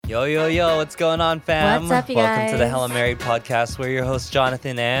Yo, yo, yo, what's going on, fam? What's up, you Welcome guys? to the Hella Married podcast. We're your hosts,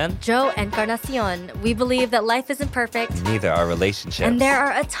 Jonathan and Joe Encarnacion. We believe that life isn't perfect. neither are relationships. And there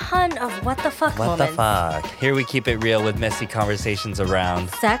are a ton of what the fuck What moments. the fuck? Here we keep it real with messy conversations around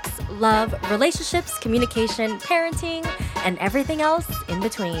Sex, love, relationships, communication, parenting, and everything else in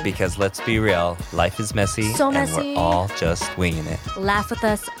between. because let's be real, life is messy. So And messy. we're all just winging it. Laugh with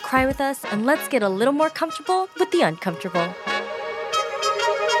us, cry with us, and let's get a little more comfortable with the uncomfortable.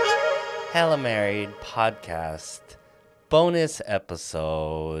 Hella Married podcast bonus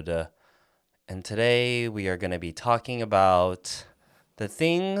episode. And today we are going to be talking about the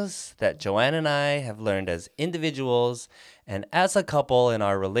things that Joanne and I have learned as individuals and as a couple in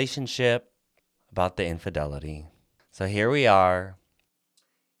our relationship about the infidelity. So here we are.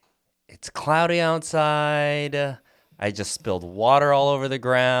 It's cloudy outside. I just spilled water all over the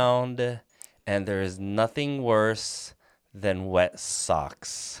ground. And there is nothing worse than wet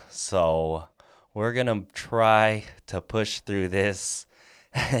socks. So we're going to try to push through this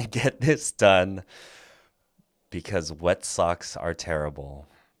and get this done because wet socks are terrible.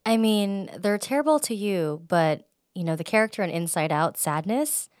 I mean, they're terrible to you, but, you know, the character in Inside Out,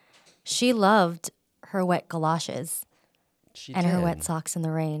 Sadness, she loved her wet galoshes She and her did. wet socks in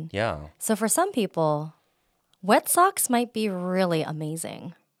the rain. Yeah. So for some people, wet socks might be really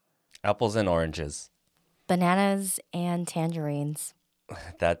amazing. Apples and oranges. Bananas and tangerines.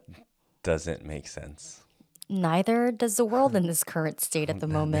 That doesn't make sense. Neither does the world in this current state at the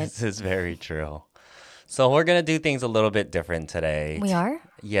moment. This is very true. So we're going to do things a little bit different today. We are?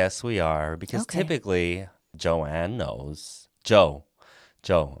 Yes, we are. Because Okay. typically, Joanne knows.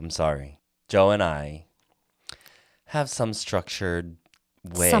 I'm sorry. Joe and I have some structured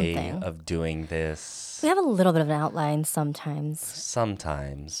way Something. of doing this. We have a little bit of an outline sometimes.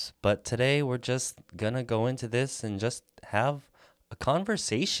 Sometimes. But today we're just going to go into this and just have a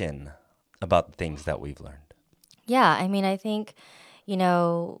conversation about the things that we've learned. Yeah, I mean, I think, you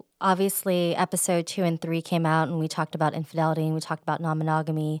know, obviously episode 2 and 3 came out and we talked about infidelity and we talked about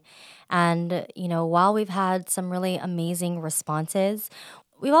non-monogamy. And, you know, while we've had some really amazing responses,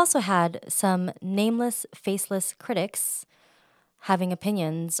 we've also had some nameless, faceless critics having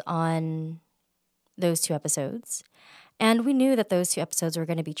opinions on those 2 episodes. And we knew that those 2 episodes were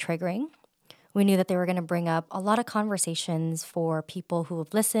going to be triggering. We knew that they were going to bring up a lot of conversations for people who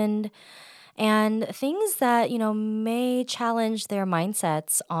have listened and things that, you know, may challenge their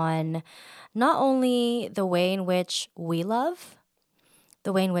mindsets on not only the way in which we love,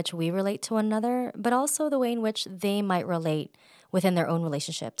 the way in which we relate to one another, but also the way in which they might relate within their own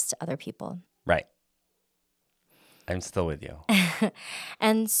relationships to other people. Right. I'm still with you.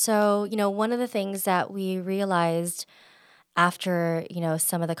 And so, you know, one of the things that we realized after, you know,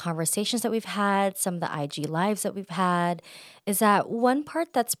 some of the conversations that we've had, some of the IG lives that we've had, is that one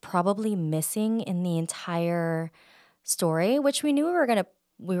part that's probably missing in the entire story, which we knew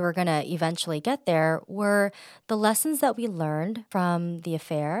we were gonna eventually get there, were the lessons that we learned from the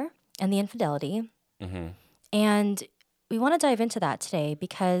affair and the infidelity. Mm-hmm. And we want to dive into that today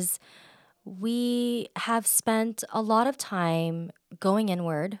because we have spent a lot of time going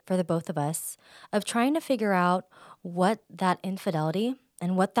inward for the both of us of trying to figure out what that infidelity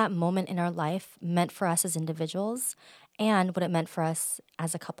and what that moment in our life meant for us as individuals and what it meant for us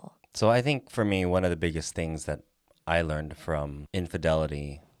as a couple. So I think for me, one of the biggest things that I learned from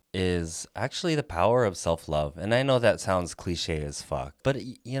infidelity is actually the power of self-love. And I know that sounds cliche as fuck, but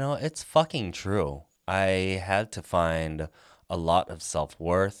you know, it's fucking true. I had to find a lot of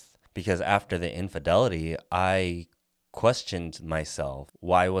self-worth because after the infidelity, I questioned myself.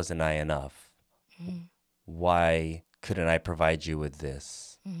 Why wasn't I enough? Why couldn't I provide you with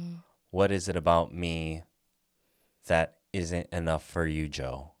this? What is it about me that isn't enough for you,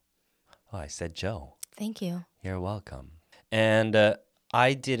 Joe? Oh, I said Joe. Thank you. You're welcome. And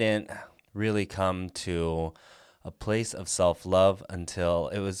I didn't really come to a place of self-love until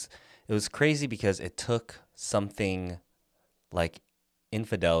it was crazy because it took something like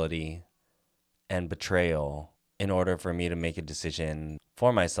infidelity and betrayal in order for me to make a decision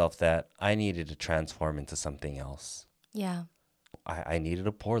for myself that I needed to transform into something else. Yeah. I needed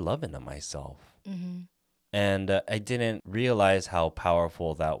to pour love into myself. Mm-hmm. And I didn't realize how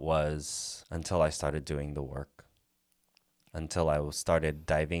powerful that was until I started doing the work, until I started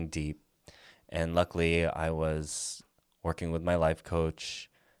diving deep. And luckily, I was working with my life coach,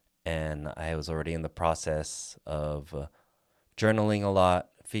 and I was already in the process of journaling a lot,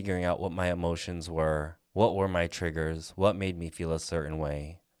 figuring out what my emotions were, what were my triggers, what made me feel a certain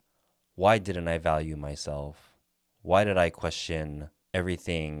way, why didn't I value myself, why did I question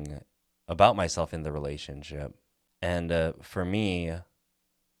everything about myself in the relationship. And for me,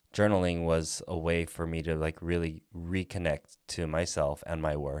 journaling was a way for me to like really reconnect to myself and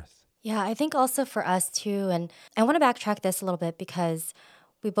my worth. Yeah, I think also for us too, and I want to backtrack this a little bit because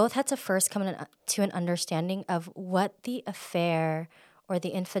we both had to first come to an understanding of what the affair or the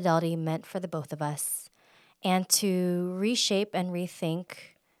infidelity meant for the both of us, and to reshape and rethink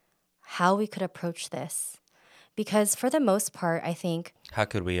how we could approach this. Because for the most part, I think How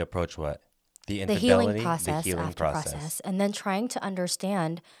could we approach what? The the healing infidelity, the process healing after process. process, and then trying to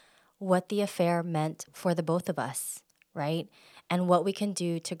understand what the affair meant for the both of us, right? And what we can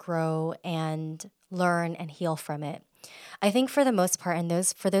do to grow and learn and heal from it. I think for the most part, and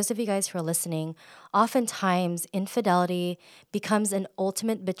those of you guys who are listening, oftentimes infidelity becomes an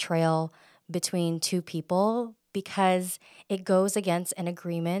ultimate betrayal between two people because it goes against an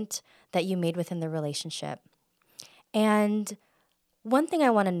agreement that you made within the relationship. And one thing I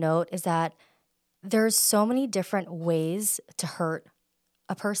want to note is that there's so many different ways to hurt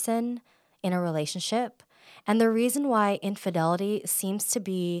a person in a relationship. And the reason why infidelity seems to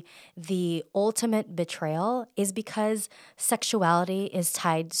be the ultimate betrayal is because sexuality is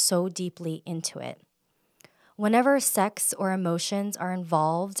tied so deeply into it. Whenever sex or emotions are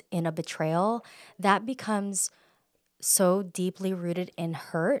involved in a betrayal, that becomes so deeply rooted in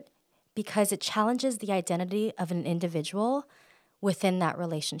hurt because it challenges the identity of an individual within that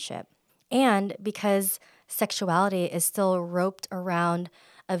relationship. And because sexuality is still roped around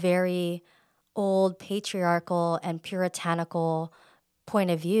a very old patriarchal and puritanical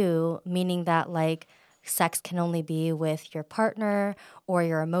point of view, meaning that like sex can only be with your partner or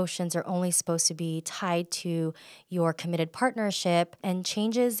your emotions are only supposed to be tied to your committed partnership, and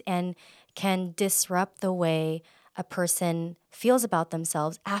changes and can disrupt the way a person feels about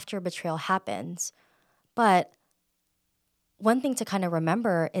themselves after betrayal happens. But one thing to kind of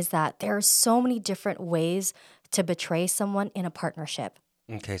remember is that there are so many different ways to betray someone in a partnership.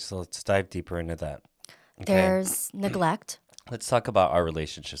 Okay, so let's dive deeper into that. Okay, There's neglect. let's talk about our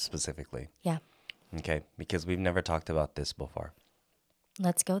relationship specifically. Yeah, Okay, because we've never talked about this before.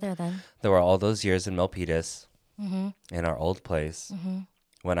 let's go there then. There were all those years in Milpitas, in our old place,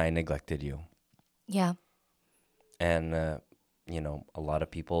 when I neglected you. Yeah, And, a lot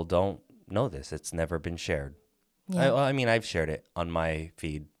of people don't know this. It's never been shared. yeah, I mean, I've shared it on my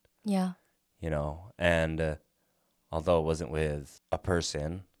feed, yeah, and although it wasn't with a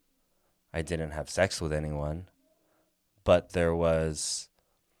person, I didn't have sex with anyone, but there was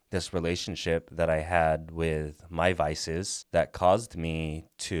this relationship that I had with my vices that caused me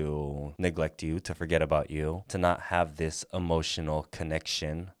to neglect you, to forget about you, to not have this emotional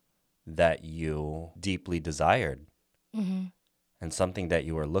connection that you deeply desired and something that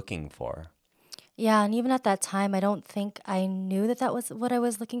you were looking for. yeah. And even at that time, I don't think I knew that that was what I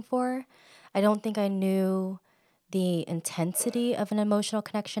was looking for. I don't think I knew the intensity of an emotional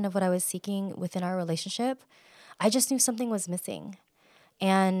connection of what I was seeking within our relationship. I just knew something was missing.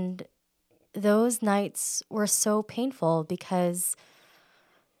 And those nights were so painful because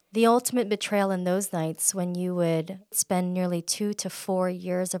the ultimate betrayal in those nights, when you would spend nearly 2 to 4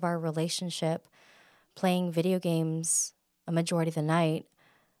 years of our relationship playing video games a majority of the night,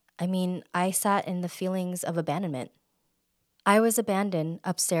 I mean, I sat in the feelings of abandonment. I was abandoned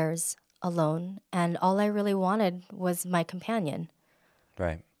upstairs alone, and all I really wanted was my companion,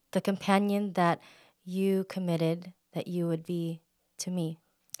 Right. the companion that you committed that you would be to me.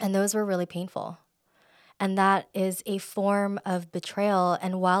 And those were really painful. And that is a form of betrayal.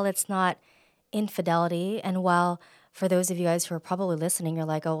 And while it's not infidelity, and while for those of you guys who are probably listening, you're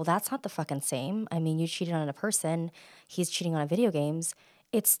like, oh, well, that's not the fucking same. I mean, you cheated on a person, he's cheating on video games.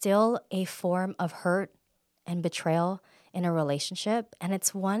 It's still a form of hurt and betrayal in a relationship. And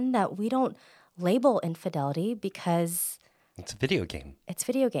it's one that we don't label infidelity because It's a video game. it's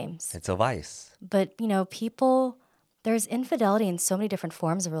video games. It's a vice. But, people, there's infidelity in so many different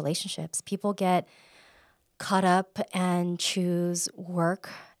forms of relationships. People get caught up and choose work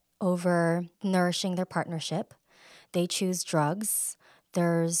over nourishing their partnership. They choose drugs.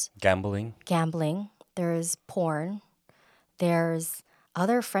 There's Gambling. gambling. There's porn. There's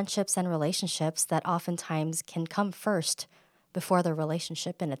other friendships and relationships that oftentimes can come first before the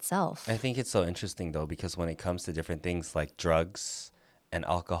relationship in itself. I think it's so interesting though, because when it comes to different things like drugs and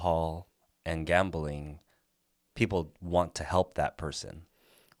alcohol and gambling, people want to help that person.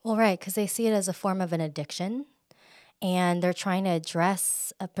 Well, right, because they see it as a form of an addiction and they're trying to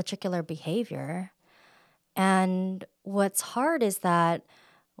address a particular behavior. And what's hard is that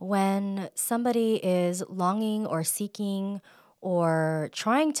when somebody is longing or seeking or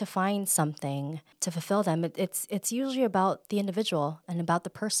trying to find something to fulfill them, it's usually about the individual and about the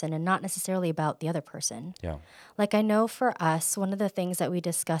person and not necessarily about the other person. Yeah. Like I know for us, one of the things that we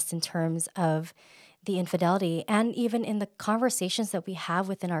discussed in terms of the infidelity and even in the conversations that we have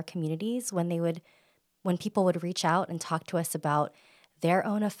within our communities when people would reach out and talk to us about their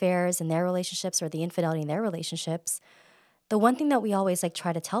own affairs and their relationships or the infidelity in their relationships, the one thing that we always like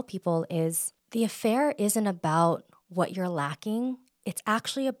try to tell people is the affair isn't about what you're lacking. It's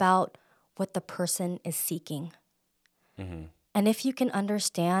actually about what the person is seeking. Mm-hmm. And if you can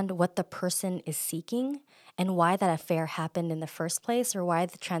understand what the person is seeking and why that affair happened in the first place or why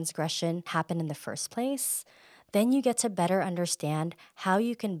the transgression happened in the first place, then you get to better understand how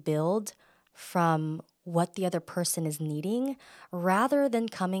you can build from what the other person is needing rather than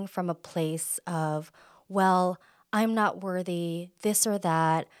coming from a place of, well, I'm not worthy, this or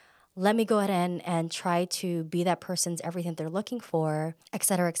that. Let me go ahead and try to be that person's everything they're looking for, et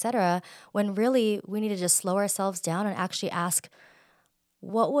cetera, et cetera. When really we need to just slow ourselves down and actually ask,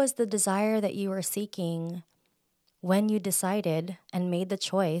 what was the desire that you were seeking when you decided and made the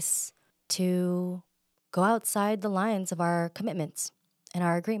choice to go outside the lines of our commitments and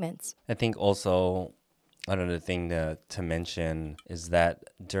our agreements? I think also another thing to mention is that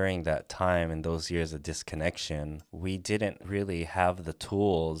during that time and those years of disconnection, we didn't really have the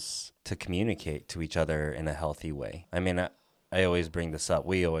tools to communicate to each other in a healthy way. I mean, I always bring this up.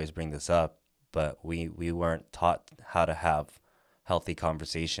 We always bring this up, but we weren't taught how to have healthy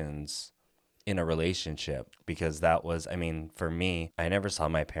conversations in a relationship because that was, I mean, for me, I never saw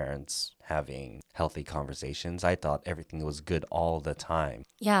my parents having healthy conversations. I thought everything was good all the time.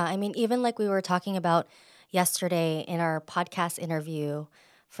 Yeah, I mean, even like we were talking about yesterday in our podcast interview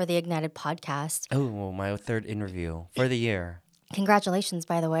for the Ignited podcast. Oh, well, my third interview for the year. Congratulations,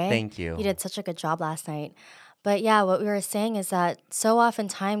 by the way. Thank you. You did such a good job last night. But yeah, what we were saying is that so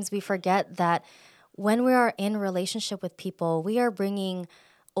oftentimes we forget that when we are in relationship with people, we are bringing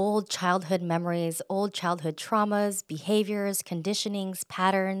old childhood memories, old childhood traumas, behaviors, conditionings,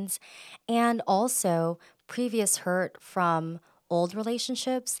 patterns, and also previous hurt from old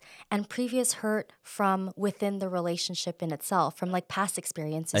relationships and previous hurt from within the relationship in itself, from like past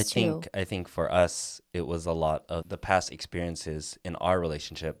experiences too. I think for us it was a lot of the past experiences in our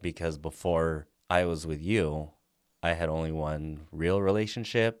relationship because before I was with you, I had only one real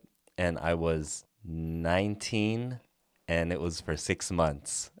relationship and I was 19 and it was for 6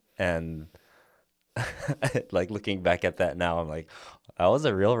 months. And like looking back at that now, I'm like, that was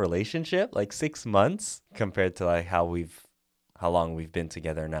a real relationship, like 6 months compared to like how long we've been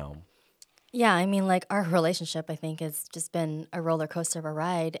together now. Yeah, I mean, like our relationship, I think, has just been a roller coaster of a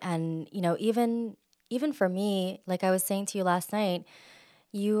ride. And, even for me, like I was saying to you last night,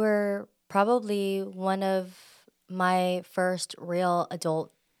 you were probably one of my first real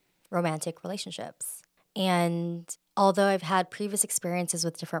adult romantic relationships. And although I've had previous experiences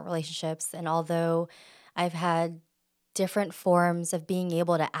with different relationships, and although I've had different forms of being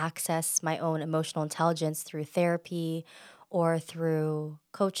able to access my own emotional intelligence through therapy or through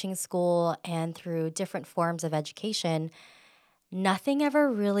coaching school and through different forms of education, nothing ever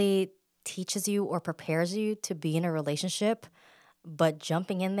really teaches you or prepares you to be in a relationship but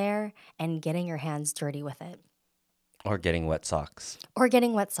jumping in there and getting your hands dirty with it Or getting wet socks. or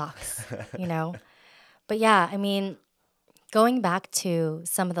getting wet socks, you know? But yeah, I mean, going back to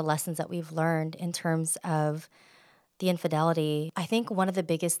some of the lessons that we've learned in terms of the infidelity, I think one of the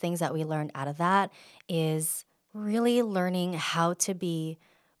biggest things that we learned out of that is really learning how to be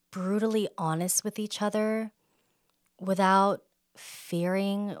brutally honest with each other without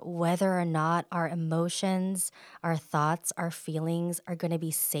fearing whether or not our emotions, our thoughts, our feelings are going to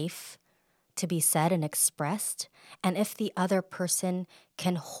be safe to be said and expressed, and if the other person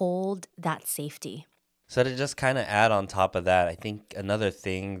can hold that safety. So to just kind of add on top of that, I think another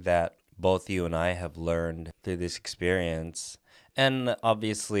thing that both you and I have learned through this experience, and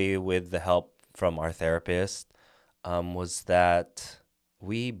obviously with the help from our therapist, was that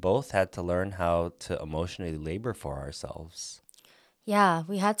we both had to learn how to emotionally labor for ourselves. Yeah,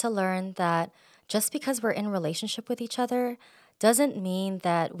 we had to learn that just because we're in relationship with each other doesn't mean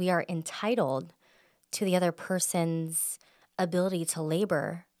that we are entitled to the other person's ability to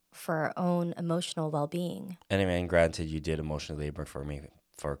labor for our own emotional well-being. And I mean, granted, you did emotional labor for me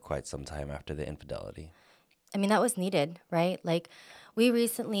for quite some time after the infidelity. I mean, that was needed, right? Like, we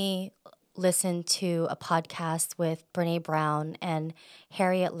recently listened to a podcast with Brene Brown and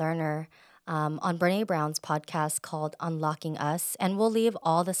Harriet Lerner on Brene Brown's podcast called Unlocking Us. And we'll leave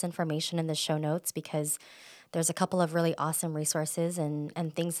all this information in the show notes because There's a couple of really awesome resources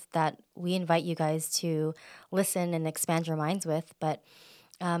and things that we invite you guys to listen and expand your minds with. But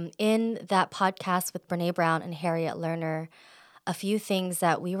in that podcast with Brene Brown and Harriet Lerner, a few things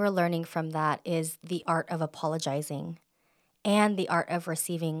that we were learning from that is the art of apologizing and the art of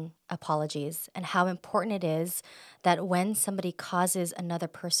receiving apologies, and how important it is that when somebody causes another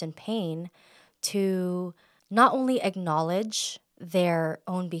person pain, to not only acknowledge their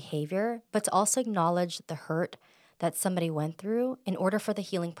own behavior, but to also acknowledge the hurt that somebody went through in order for the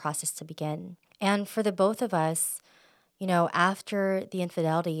healing process to begin. And for the both of us, after the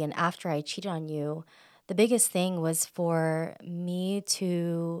infidelity and after I cheated on you, the biggest thing was for me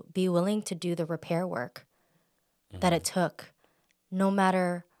to be willing to do the repair work that it took, no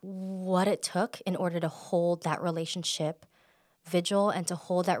matter what it took, in order to hold that relationship vigil and to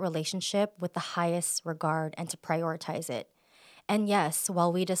hold that relationship with the highest regard and to prioritize it. And yes,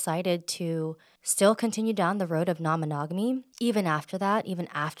 while we decided to still continue down the road of non monogamy, even after that, even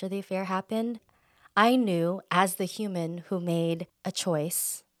after the affair happened, I knew as the human who made a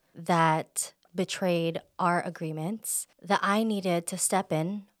choice that betrayed our agreements that I needed to step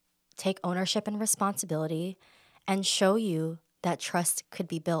in, take ownership and responsibility, and show you that trust could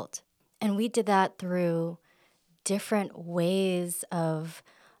be built. And we did that through different ways of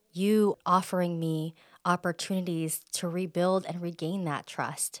you offering me opportunities to rebuild and regain that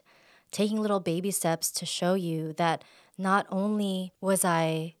trust, taking little baby steps to show you that not only was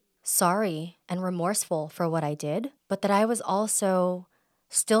I sorry and remorseful for what I did, but that I was also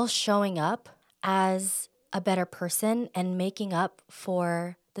still showing up as a better person and making up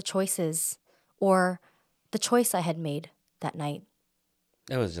for the choices or the choice I had made that night.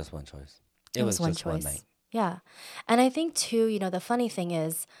 It was just one choice. It It was was one just one night. choice. Yeah. And I think, too, the funny thing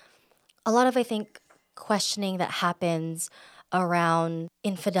is, a lot of, I think, questioning that happens around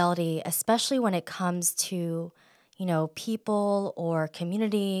infidelity, especially when it comes to, people or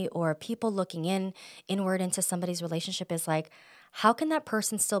community or people looking inward into somebody's relationship is like, how can that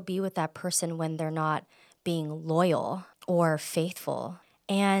person still be with that person when they're not being loyal or faithful?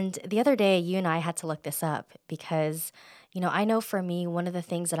 And the other day, you and I had to look this up because, I know for me, one of the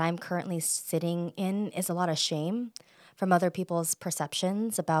things that I'm currently sitting in is a lot of shame from other people's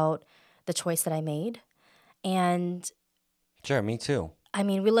perceptions about the choice that I made. And Sure, me too. I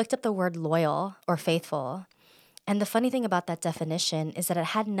mean, we looked up the word loyal or faithful. And the funny thing about that definition is that it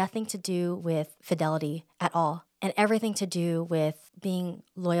had nothing to do with fidelity at all and everything to do with being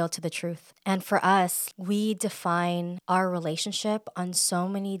loyal to the truth. And for us, we define our relationship on so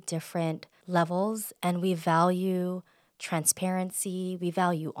many different levels, and we value transparency, we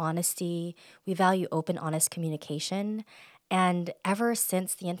value honesty, we value open, honest communication. And ever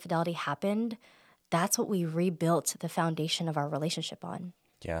since the infidelity happened, that's what we rebuilt the foundation of our relationship on.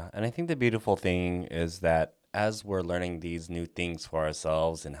 Yeah, and I think the beautiful thing is that as we're learning these new things for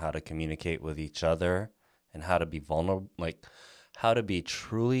ourselves and how to communicate with each other and how to be vulnerable, like how to be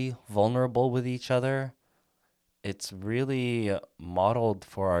truly vulnerable with each other, it's really modeled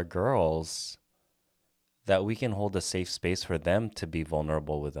for our girls that we can hold a safe space for them to be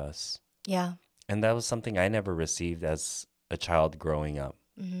vulnerable with us. Yeah. And that was something I never received as a child growing up.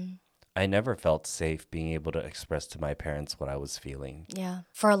 I never felt safe being able to express to my parents what I was feeling. Yeah.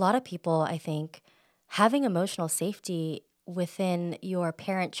 For a lot of people, I think having emotional safety within your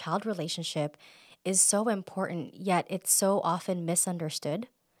parent child relationship is so important, yet it's so often misunderstood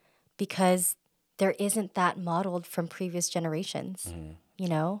because there isn't that modeled from previous generations, you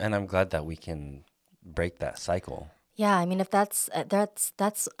know? And I'm glad that we can break that cycle. Yeah, I mean, if that's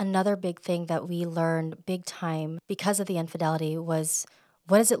another big thing that we learned big time because of the infidelity was,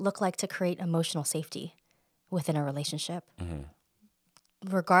 what does it look like to create emotional safety within a relationship?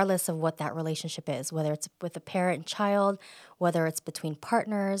 Regardless of what that relationship is, whether it's with a parent and child, whether it's between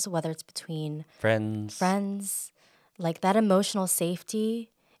partners, whether it's between Friends. friends, like that emotional safety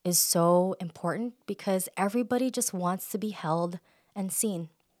is so important because everybody just wants to be held and seen.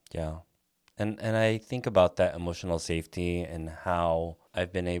 Yeah. And I think about that emotional safety and how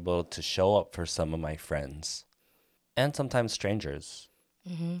I've been able to show up for some of my friends and sometimes strangers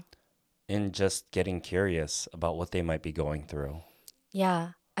in just getting curious about what they might be going through.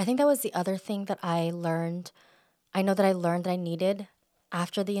 Yeah, I think that was the other thing that I learned. I know that I learned that I needed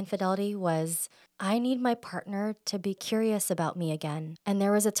after the infidelity was I need my partner to be curious about me again. And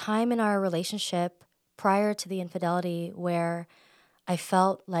there was a time in our relationship prior to the infidelity where I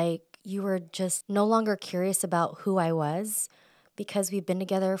felt like you were just no longer curious about who I was because we've been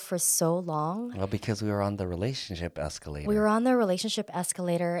together for so long. Well, because we were on the relationship escalator. We were on the relationship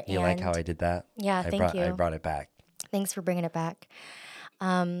escalator. You like how I did that? Yeah, thank I you. brought it back. Thanks for bringing it back.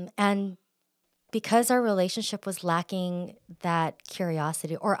 And because our relationship was lacking that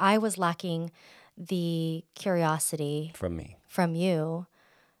curiosity, or I was lacking the curiosity From me. from you,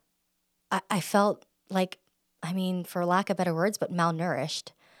 I felt like, I mean, for lack of better words, but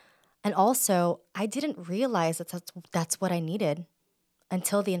malnourished. And also, I didn't realize that that's what I needed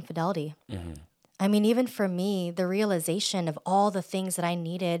until the infidelity. I mean, even for me, the realization of all the things that I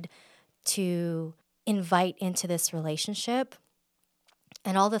needed to invite into this relationship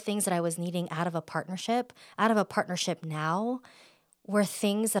and all the things that I was needing out of a partnership now, were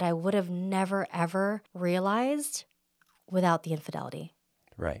things that I would have never, ever realized without the infidelity.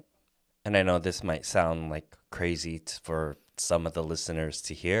 Right. And I know this might sound like crazy for some of the listeners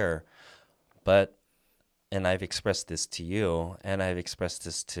to hear, but, and I've expressed this to you, and I've expressed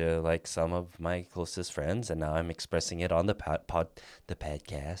this to like some of my closest friends, and now I'm expressing it on the podcast,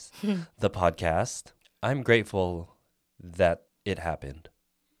 the podcast. I'm grateful that it happened,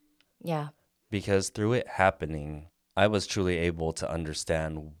 Yeah. because through it happening, I was truly able to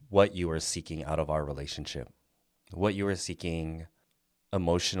understand what you were seeking out of our relationship, what you were seeking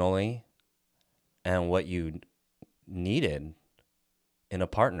emotionally, and what you needed in a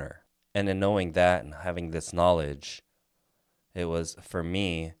partner. And in knowing that and having this knowledge, it was for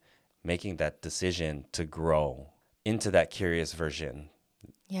me making that decision to grow into that curious version,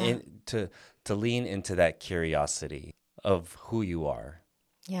 Yeah. to lean into that curiosity of who you are.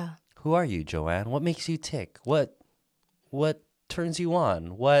 Yeah. Who are you, Joanne? What makes you tick? What turns you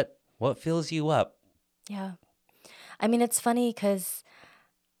on? What fills you up? Yeah. I mean, it's funny because,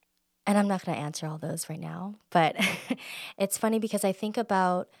 and I'm not going to answer all those right now, but it's funny because I think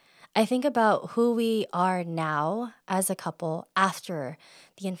about who we are now as a couple after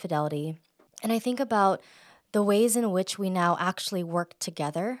the infidelity. And I think about the ways in which we now actually work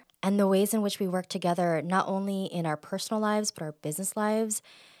together, and the ways in which we work together, not only in our personal lives, but our business lives,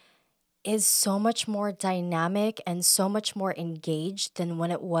 is so much more dynamic and so much more engaged than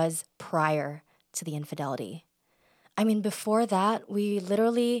when it was prior to the infidelity. I mean, before that, we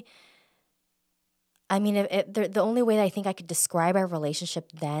literally, I mean, the only way that I think I could describe our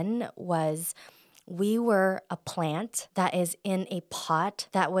relationship then was we were a plant that is in a pot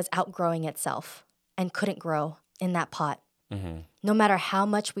that was outgrowing itself and couldn't grow in that pot. No matter how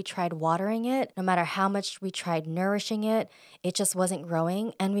much we tried watering it, no matter how much we tried nourishing it, it just wasn't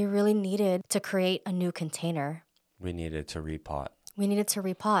growing. And we really needed to create a new container. We needed to repot. We needed to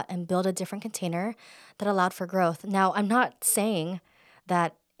repot and build a different container that allowed for growth. Now, I'm not saying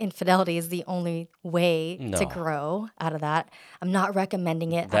that infidelity is the only way to No. grow out of that. I'm not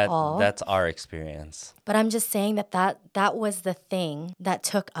recommending it at all. That's our experience. But I'm just saying that was the thing that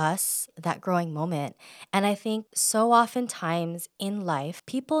took us that growing moment. And I think so oftentimes in life,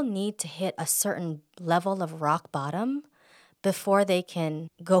 people need to hit a certain level of rock bottom before they can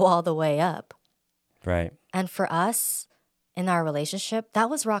go all the way up. Right. And for us, in our relationship, that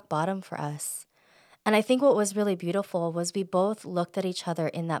was rock bottom for us. And I think what was really beautiful was we both looked at each other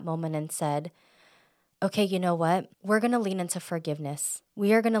in that moment and said, okay, you know what? We're going to lean into forgiveness.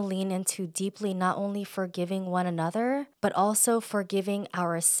 We are going to lean into deeply not only forgiving one another, but also forgiving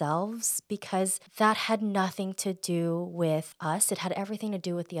ourselves, because that had nothing to do with us. It had everything to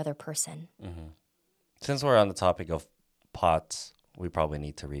do with the other person. Since we're on the topic of pots, we probably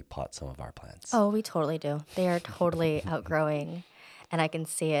need to repot some of our plants. Oh, we totally do. They are totally outgrowing, and I can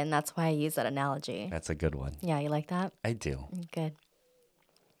see it, and that's why I use that analogy. That's a good one. Yeah, you like that? I do. Good.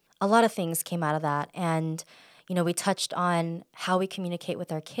 A lot of things came out of that. And, we touched on how we communicate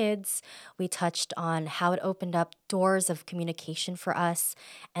with our kids. We touched on how it opened up doors of communication for us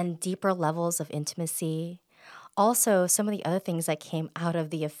and deeper levels of intimacy. Also, some of the other things that came out of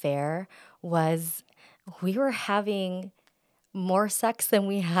the affair was we were having more sex than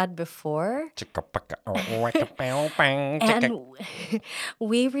we had before. And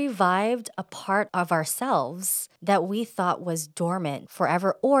we revived a part of ourselves that we thought was dormant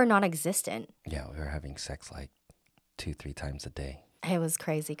forever or non-existent. Yeah, we were having sex like 2-3 times a day. It was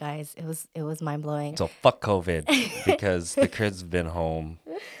crazy, guys. It was mind-blowing. So fuck COVID, because the kids have been home.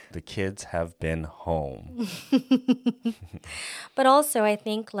 The kids have been home. But also, I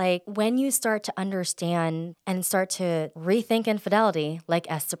think like when you start to understand and start to rethink infidelity, like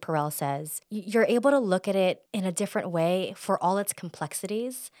Esther Perel says, you're able to look at it in a different way for all its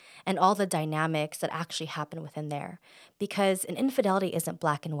complexities and all the dynamics that actually happen within there. Because an infidelity isn't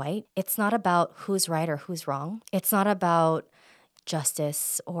black and white. It's not about who's right or who's wrong. It's not about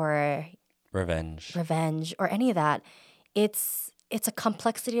justice or Revenge. or any of that. It's a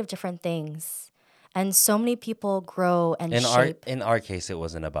complexity of different things. And so many people grow and In our shape. in our case, it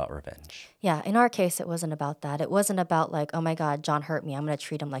wasn't about revenge. Yeah, in our case, it wasn't about that. It wasn't about like, oh my God, John hurt me. I'm going to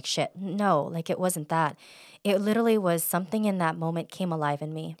treat him like shit. No, like it wasn't that. It literally was something in that moment came alive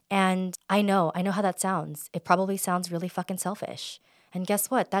in me. And I know how that sounds. It probably sounds really fucking selfish. And guess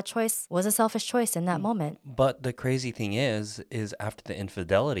what? That choice was a selfish choice in that moment. But the crazy thing is after the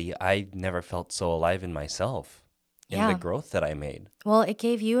infidelity, I never felt so alive in myself, in the Yeah. growth that I made. Well, it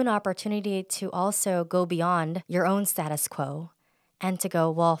gave you an opportunity to also go beyond your own status quo and to go,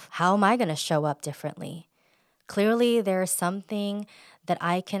 well, how am I going to show up differently? Clearly, there's something that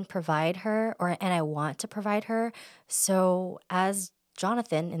I can provide her and I want to provide her. So, as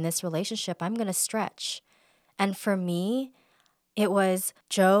Jonathan in this relationship, I'm going to stretch. And for me, it was,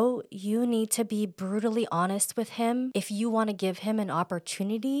 Joe, you need to be brutally honest with him if you want to give him an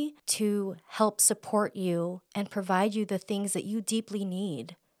opportunity to help support you and provide you the things that you deeply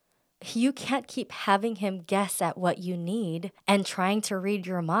need. You can't keep having him guess at what you need and trying to read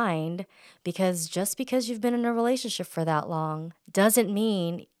your mind, because just because you've been in a relationship for that long doesn't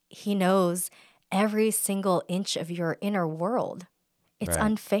mean he knows every single inch of your inner world. It's Right.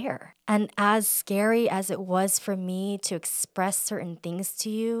 unfair. And as scary as it was for me to express certain things to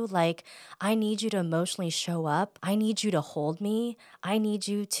you, like, I need you to emotionally show up, I need you to hold me, I need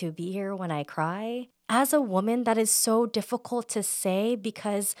you to be here when I cry. As a woman, that is so difficult to say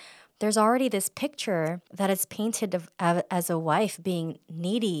because there's already this picture that is painted as a wife being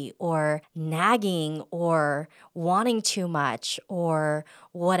needy or nagging or wanting too much or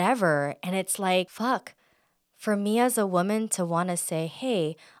whatever. And it's like, fuck. For me as a woman to want to say,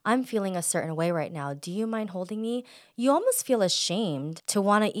 hey, I'm feeling a certain way right now. Do you mind holding me? You almost feel ashamed to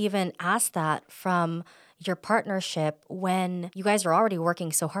want to even ask that from your partnership when you guys are already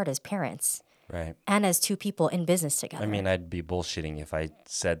working so hard as parents Right. and as two people in business I together. mean, I'd be bullshitting if I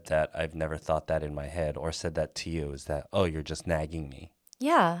said that I've never thought that in my head or said that to you, is that, oh, you're just nagging me.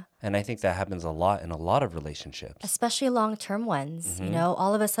 Yeah. And I think that happens a lot in a lot of relationships. Especially long-term ones. You know,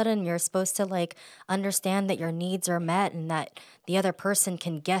 all of a sudden you're supposed to like understand that your needs are met and that the other person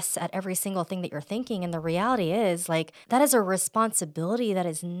can guess at every single thing that you're thinking. And the reality is, like, that is a responsibility that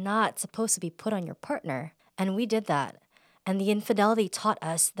is not supposed to be put on your partner. And we did that. And the infidelity taught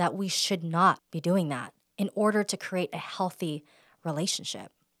us that we should not be doing that in order to create a healthy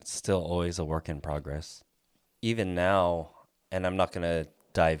relationship. It's still always a work in progress. Even now, and I'm not going to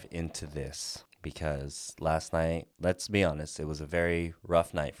dive into this because last night, let's be honest, it was a very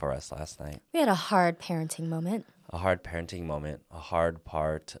rough night for us last night. We had a hard parenting moment. A hard parenting moment, a hard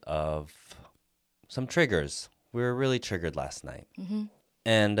part of some triggers. We were really triggered last night.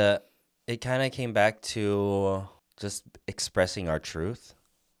 And it kind of came back to just expressing our truth.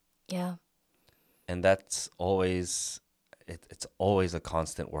 Yeah. And that's always, it's always a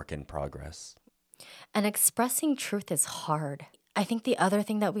constant work in progress. And expressing truth is hard. I think the other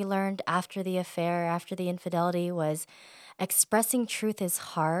thing that we learned after the affair, after the infidelity, was expressing truth is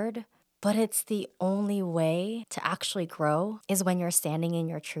hard, but it's the only way to actually grow is when you're standing in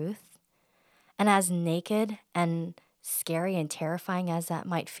your truth. And as naked and scary and terrifying as that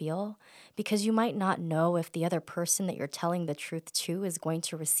might feel, because you might not know if the other person that you're telling the truth to is going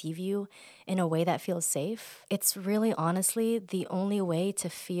to receive you in a way that feels safe, it's really honestly the only way to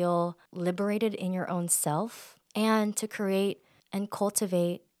feel liberated in your own self and to create and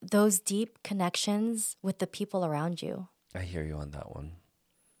cultivate those deep connections with the people around you. I hear you on that one.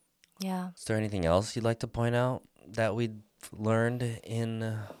 Yeah. Is there anything else you'd like to point out that we learned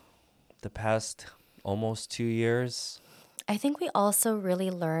in the past almost 2 years? I think we also really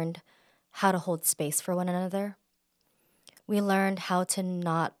learned how to hold space for one another. We learned how to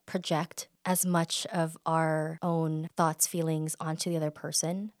not project as much of our own thoughts, feelings onto the other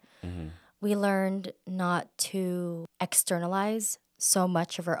person. We learned not to externalize so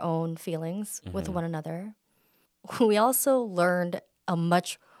much of our own feelings with one another. We also learned a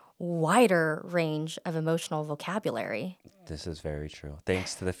much wider range of emotional vocabulary, This is very true.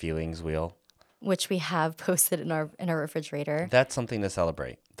 Thanks to the feelings wheel. which we have posted in our refrigerator. That's something to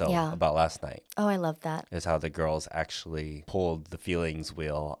celebrate, though, Yeah. about last night, Oh, I love that. is how the girls actually pulled the feelings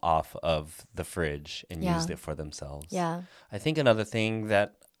wheel off of the fridge and Yeah. used it for themselves. Yeah. I think another thing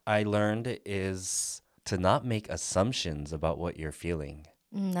that I learned is to not make assumptions about what you're feeling.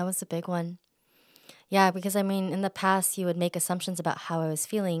 That was a big one. Yeah, because I mean, in the past, you would make assumptions about how I was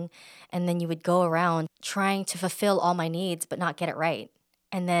feeling, and then you would go around trying to fulfill all my needs, but not get it right.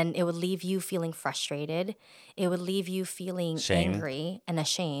 And then it would leave you feeling frustrated. It would leave you feeling Shamed. angry and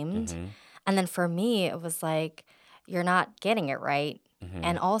ashamed. And then for me, it was like, you're not getting it right.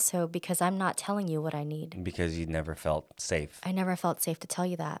 And also because I'm not telling you what I need. Because you never felt safe. I never felt safe to tell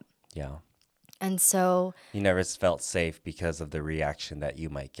you that. Yeah. And so, You never felt safe because of the reaction that you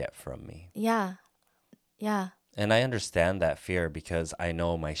might get from me. yeah, yeah, And I understand that fear because I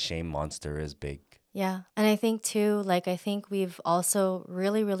know my shame monster is big. yeah. And I think too, like, I think we've also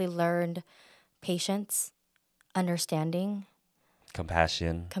really, really learned patience, understanding,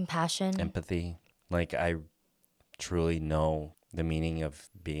 Compassion, compassion. empathy. Like, I truly know the meaning of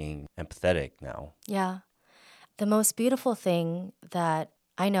being empathetic now. Yeah. The most beautiful thing that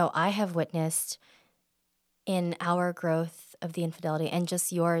I know I have witnessed in our growth of the infidelity and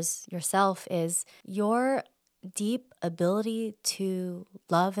just yours yourself is your deep ability to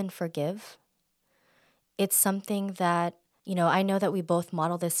love and forgive. It's something that, I know that we both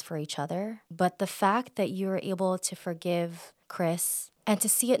model this for each other, but the fact that you were able to forgive Chris and to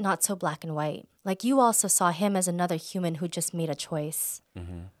see it not so black and white, like you also saw him as another human who just made a choice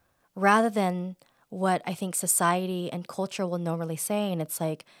rather than what I think society and culture will normally say. And it's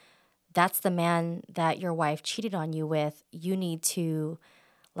like, that's the man that your wife cheated on you with. You need to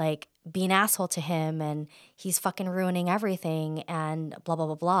like be an asshole to him and he's fucking ruining everything and blah blah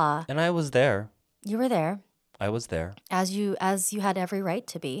blah blah. And I was there. You were there I was there. as you had every right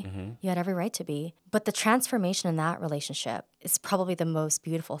to be. You had every right to be. But the transformation in that relationship is probably the most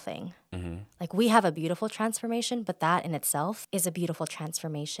beautiful thing. Like we have a beautiful transformation, but that in itself is a beautiful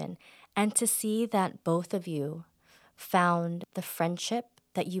transformation. And to see that both of you found the friendship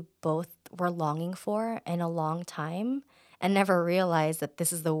that you both were longing for in a long time and never realized that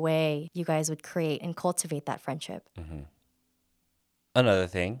this is the way you guys would create and cultivate that friendship. Another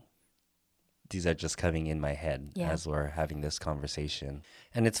thing, these are just coming in my head Yeah. as we're having this conversation.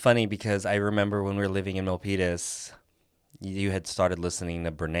 And it's funny because I remember when we were living in Milpitas, you had started listening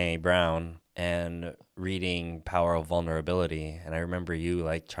to Brene Brown and reading Power of Vulnerability. And I remember you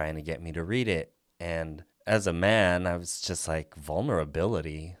like trying to get me to read it. And as a man, I was just like,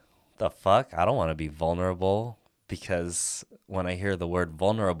 vulnerability? The fuck? I don't want to be vulnerable. Because when I hear the word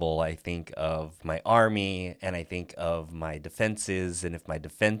vulnerable, I think of my army and I think of my defenses. And if my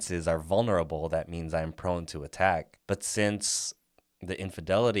defenses are vulnerable, that means I'm prone to attack. But since the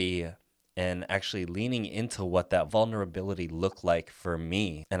infidelity and actually leaning into what that vulnerability looked like for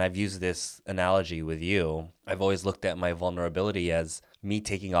me, and I've used this analogy with you, I've always looked at my vulnerability as me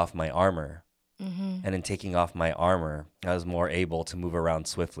taking off my armor. And in taking off my armor, I was more able to move around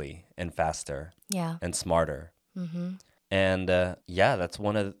swiftly and faster Yeah. and smarter. And yeah, that's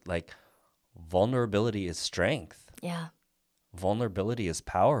one of like vulnerability is strength. Yeah. Vulnerability is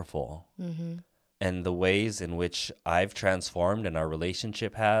powerful. And the ways in which I've transformed and our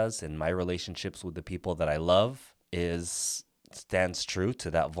relationship has, and my relationships with the people that I love, stands true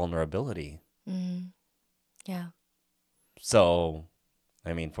to that vulnerability. Yeah. So,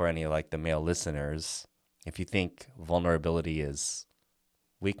 I mean, for any like the male listeners, if you think vulnerability is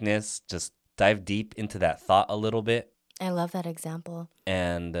weakness, just dive deep into that thought a little bit I love that example.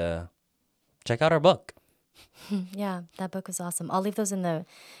 and check out our book. Yeah, that book was awesome. I'll leave those in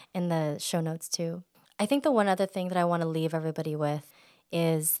the show notes too. I think the one other thing that I want to leave everybody with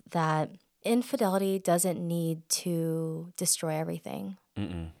is that infidelity doesn't need to destroy everything.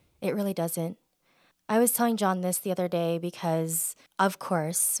 It really doesn't. I was telling John this the other day because, of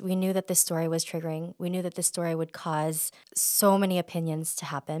course, we knew that this story was triggering. We knew that this story would cause so many opinions to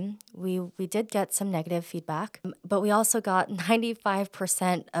happen. We did get some negative feedback, but we also got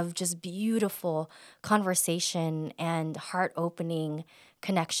 95% of just beautiful conversation and heart-opening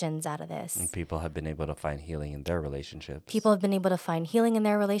connections out of this. And people have been able to find healing in their relationships. People have been able to find healing in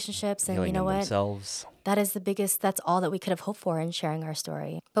their relationships, and healing you know in what? themselves. That is the biggest, that's all that we could have hoped for in sharing our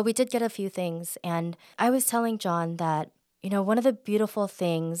story. But we did get a few things. And I was telling John that, one of the beautiful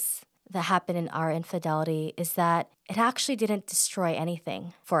things that happened in our infidelity is that it actually didn't destroy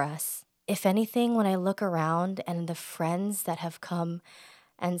anything for us. If anything, when I look around and the friends that have come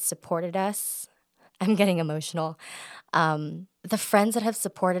and supported us, I'm getting emotional. The friends that have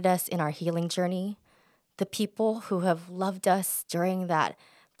supported us in our healing journey, the people who have loved us during that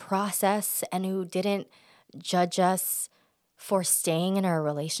process and who didn't judge us for staying in our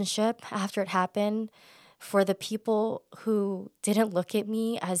relationship after it happened, for the people who didn't look at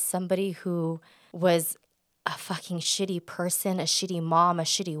me as somebody who was a fucking shitty person, a shitty mom, a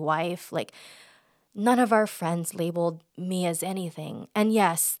shitty wife. Like, none of our friends labeled me as anything. And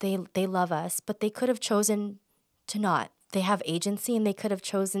yes, they love us, but they could have chosen to not. They have agency and they could have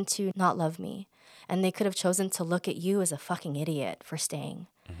chosen to not love me. And they could have chosen to look at you as a fucking idiot for staying.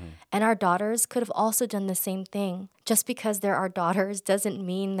 And our daughters could have also done the same thing. Just because they're our daughters doesn't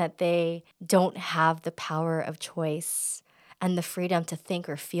mean that they don't have the power of choice and the freedom to think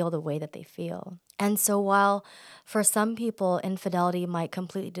or feel the way that they feel. And so while for some people, infidelity might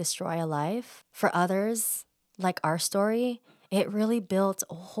completely destroy a life, for others, like our story, it really built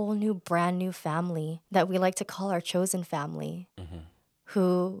a whole new, brand new family that we like to call our chosen family,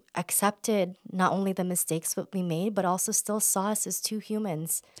 who accepted not only the mistakes that we made, but also still saw us as two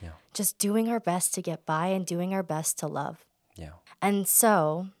humans, just doing our best to get by and doing our best to love. Yeah. And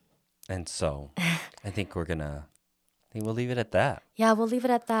so, I think we'll leave it at that. yeah, we'll leave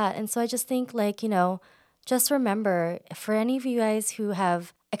it at that. And so I just think, like, just remember, for any of you guys who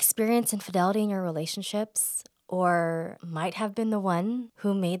have experienced infidelity in your relationships or might have been the one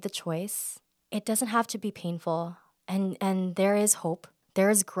who made the choice, it doesn't have to be painful. And there is hope.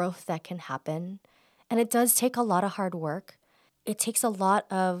 There is growth that can happen. And it does take a lot of hard work. It takes a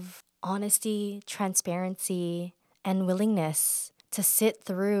lot of honesty, transparency, and willingness to sit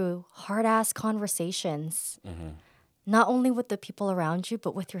through hard-ass conversations, not only with the people around you,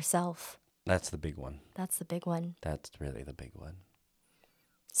 but with yourself. That's the big one. That's the big one. That's really the big one.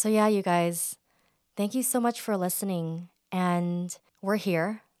 So yeah, you guys, thank you so much for listening. And we're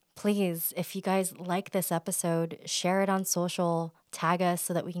here. Please, if you guys like this episode, share it on social, tag us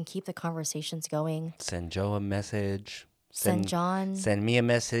so that we can keep the conversations going. Send Joe a message. Send John. Send me a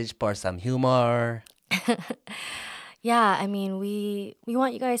message for some humor. Yeah, I mean, we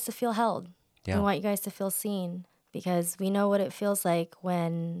want you guys to feel held. Yeah. We want you guys to feel seen because we know what it feels like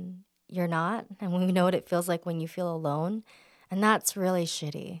when you're not, and we know what it feels like when you feel alone, and that's really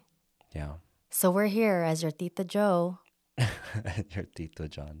shitty. Yeah. So we're here as your Tita Joe. Your Tito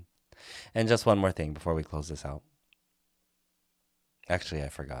John. And just one more thing before we close this out. Actually, I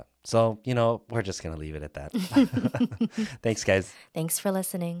forgot. So, we're just going to leave it at that. Thanks, guys. Thanks for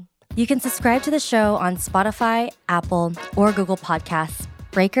listening. You can subscribe to the show on Spotify, Apple, or Google Podcasts,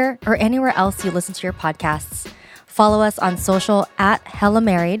 Breaker, or anywhere else you listen to your podcasts. Follow us on social at Hella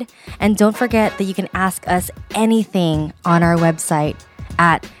Married. And don't forget that you can ask us anything on our website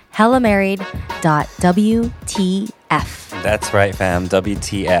at hellamarried.wtf. That's right, fam.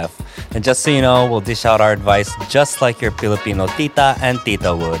 WTF. And just so you know, we'll dish out our advice just like your Filipino tita and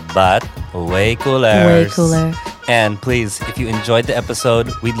tita would, but way cooler. Way cooler. And please, if you enjoyed the episode,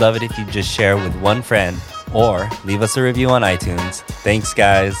 we'd love it if you just share with one friend or leave us a review on iTunes. Thanks,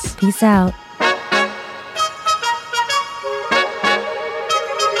 guys. Peace out.